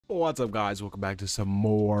What's up, guys? Welcome back to some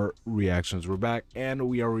more reactions. We're back and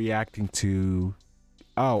we are reacting to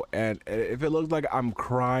and if it looks like I'm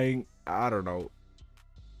crying, I don't know.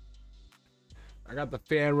 I got the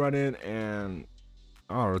fan running and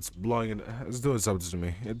it's blowing it. It's doing something to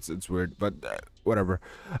me. It's weird, but whatever.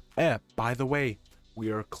 By the way,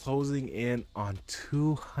 we are closing in on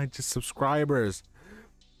 200 subscribers.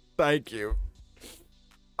 Thank you.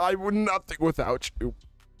 I would nothing without you.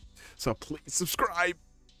 So please subscribe.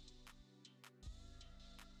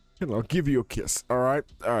 And I'll give you a kiss. All right,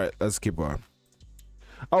 let's keep on.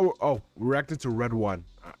 Oh, reacted to Red One.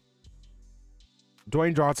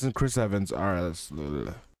 Dwayne Johnson, Chris Evans. All right, let's.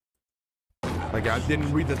 Like, I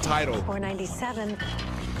didn't read the title. 497,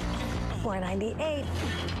 498,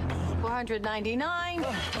 499,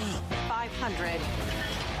 500.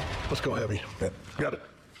 Let's go heavy. Yep. Got it.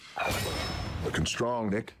 Looking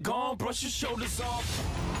strong, Nick. Go on, brush your shoulders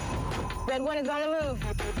off. Red One is on the move.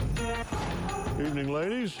 Evening,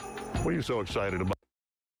 ladies. What are you so excited about?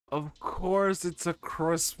 Of course, it's a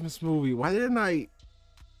Christmas movie. Why didn't I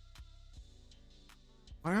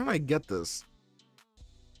get this?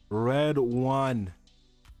 Red One.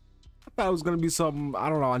 I thought it was gonna be some, I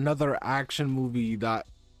don't know, another action movie that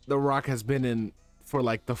The Rock has been in for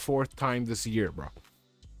like the 4th time this year, bro.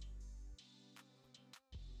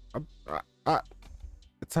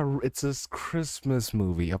 It's a Christmas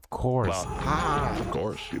movie, of course. Well, of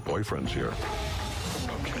course, your boyfriend's here.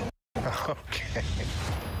 Okay.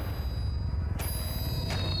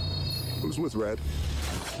 Who's with Red?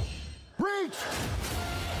 Reach!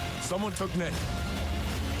 Someone took Nick.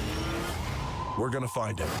 We're gonna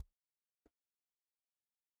find him.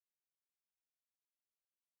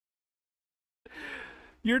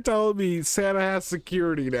 You're telling me Santa has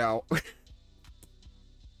security now?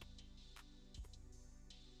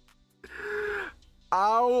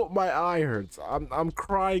 Ow, my eye hurts. I'm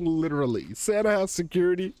crying literally. Santa has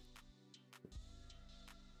security.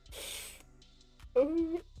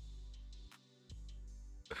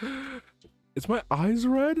 Is my eyes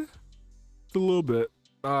red? A little bit.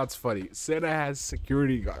 Oh, it's funny. Santa has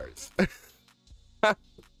security guards.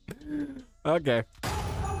 Okay.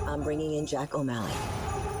 I'm bringing in Jack O'Malley.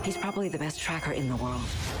 He's probably the best tracker in the world.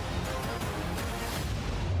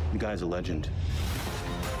 The guy's a legend.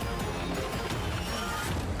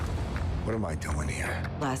 What am I doing here?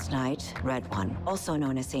 Last night, Red One, also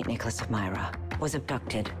known as St. Nicholas of Myra, was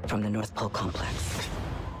abducted from the North Pole complex.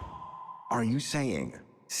 Are you saying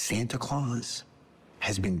Santa Claus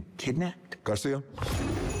has been kidnapped? Garcia?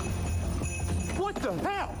 What the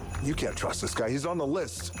hell? You can't trust this guy. He's on the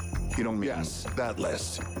list. You don't mean... Yes, that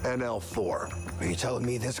list. NL4. Are you telling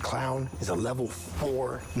me this clown is a level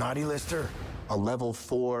 4 naughty lister? A level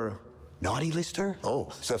 4 naughty lister?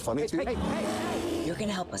 Oh, is that funny to you? You're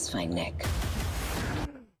gonna help us find Nick.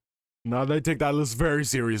 Now they take that list very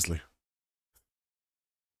seriously.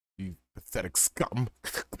 You pathetic scum.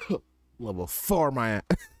 Level 4, my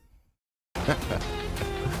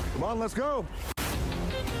Come on, let's go.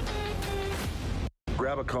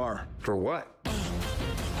 Grab a car. For what?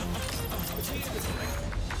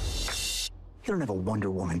 You don't have a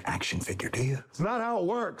Wonder Woman action figure, do you? It's not how it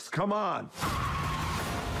works. Come on.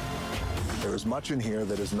 There is much in here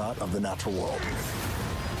that is not of the natural world.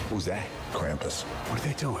 Who's that? Krampus. What are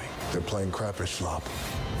they doing? They're playing crapper slop.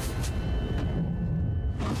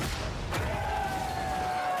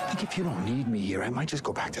 I think if you don't need me here, I might just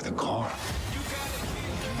go back to the car.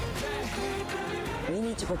 We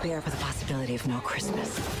need to prepare for the possibility of no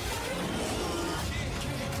Christmas.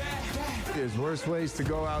 There's worse ways to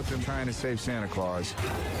go out than trying to save Santa Claus.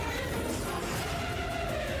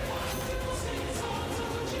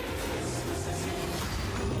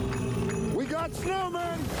 We got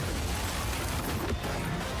snowmen!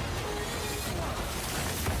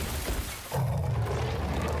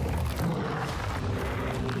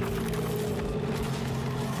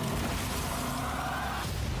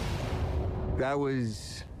 That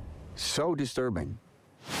was so disturbing.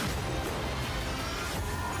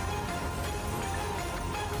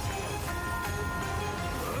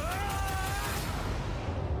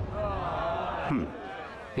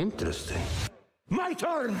 Interesting. My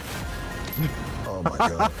turn! Oh my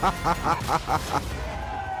god.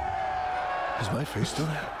 Is my face still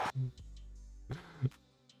there?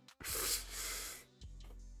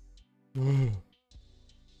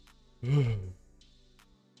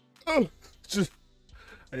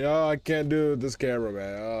 Yo, I can't do this camera,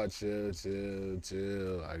 man. Oh,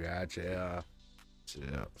 chill. I got you.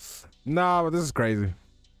 Chill. Nah, but this is crazy.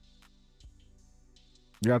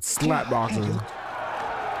 You got slap boxes.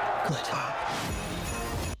 Good.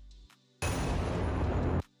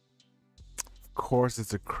 course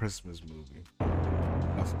it's a Christmas movie.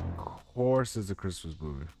 Of course it's a Christmas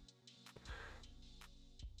movie.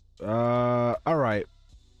 All right.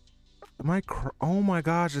 Am I oh my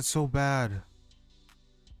gosh, it's so bad.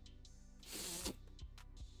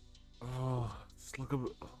 Oh, just look at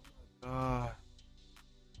all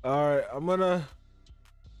right, I'm gonna,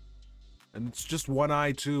 and it's just one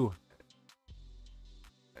eye too.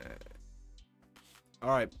 All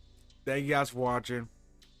right, thank you guys for watching.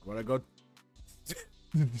 I'm gonna go.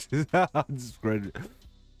 This is great.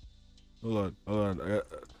 Hold on. I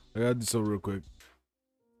gotta do something real quick.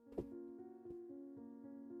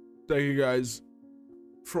 Thank you guys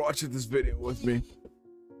for watching this video with me.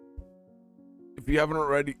 If you haven't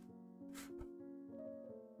already,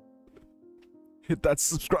 hit that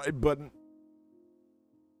subscribe button.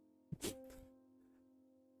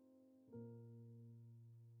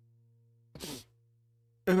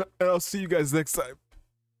 And I'll see you guys next time.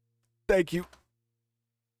 Thank you.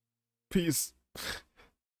 Peace.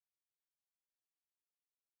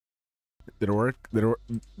 Did it work? Did I work?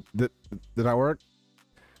 Did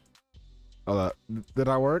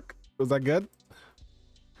I work? Was that good?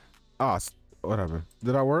 Ah, what happened?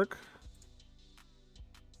 Did I work?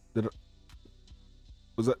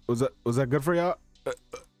 Was that good for y'all?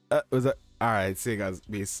 Was that all right? See you guys.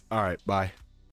 Peace. All right. Bye.